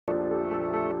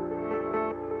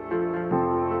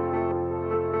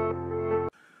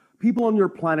People on your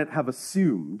planet have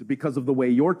assumed, because of the way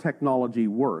your technology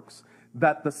works,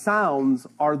 that the sounds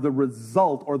are the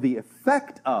result or the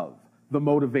effect of the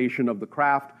motivation of the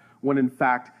craft, when in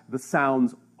fact the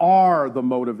sounds are the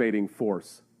motivating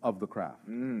force of the craft.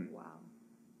 Wow.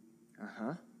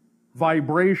 Uh-huh.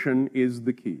 Vibration is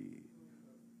the key.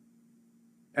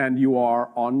 And you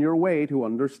are on your way to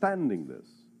understanding this,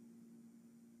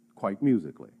 quite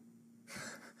musically.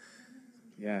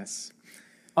 Yes.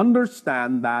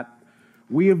 Understand that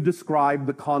we have described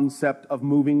the concept of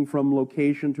moving from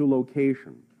location to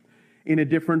location in a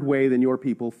different way than your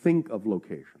people think of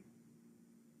location.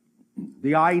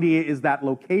 The idea is that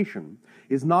location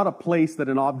is not a place that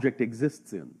an object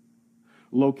exists in.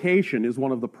 Location is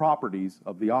one of the properties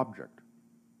of the object.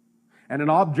 And an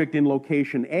object in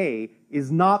location A is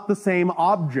not the same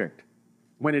object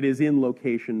when it is in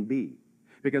location B,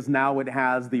 because now it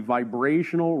has the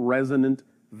vibrational resonant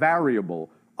variable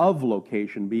of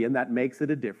location B, and that makes it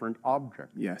a different object.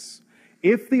 Yes.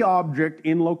 If the object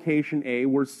in location A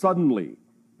were suddenly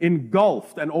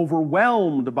engulfed and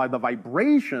overwhelmed by the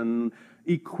vibration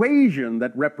equation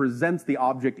that represents the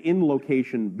object in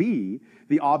location B,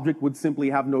 the object would simply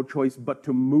have no choice but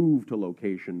to move to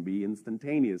location B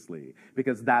instantaneously,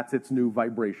 because that's its new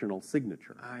vibrational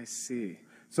signature. I see.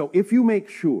 So if you make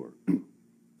sure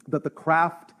that the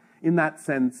craft, in that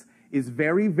sense, is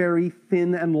very, very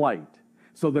thin and light,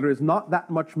 so that there is not that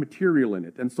much material in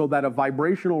it, and so that a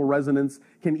vibrational resonance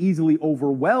can easily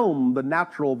overwhelm the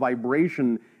natural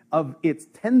vibration of its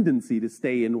tendency to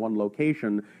stay in one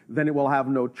location, then it will have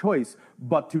no choice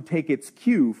but to take its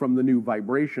cue from the new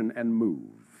vibration and move.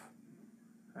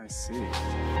 I see.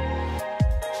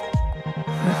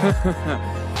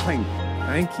 Thank you.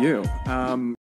 Thank you.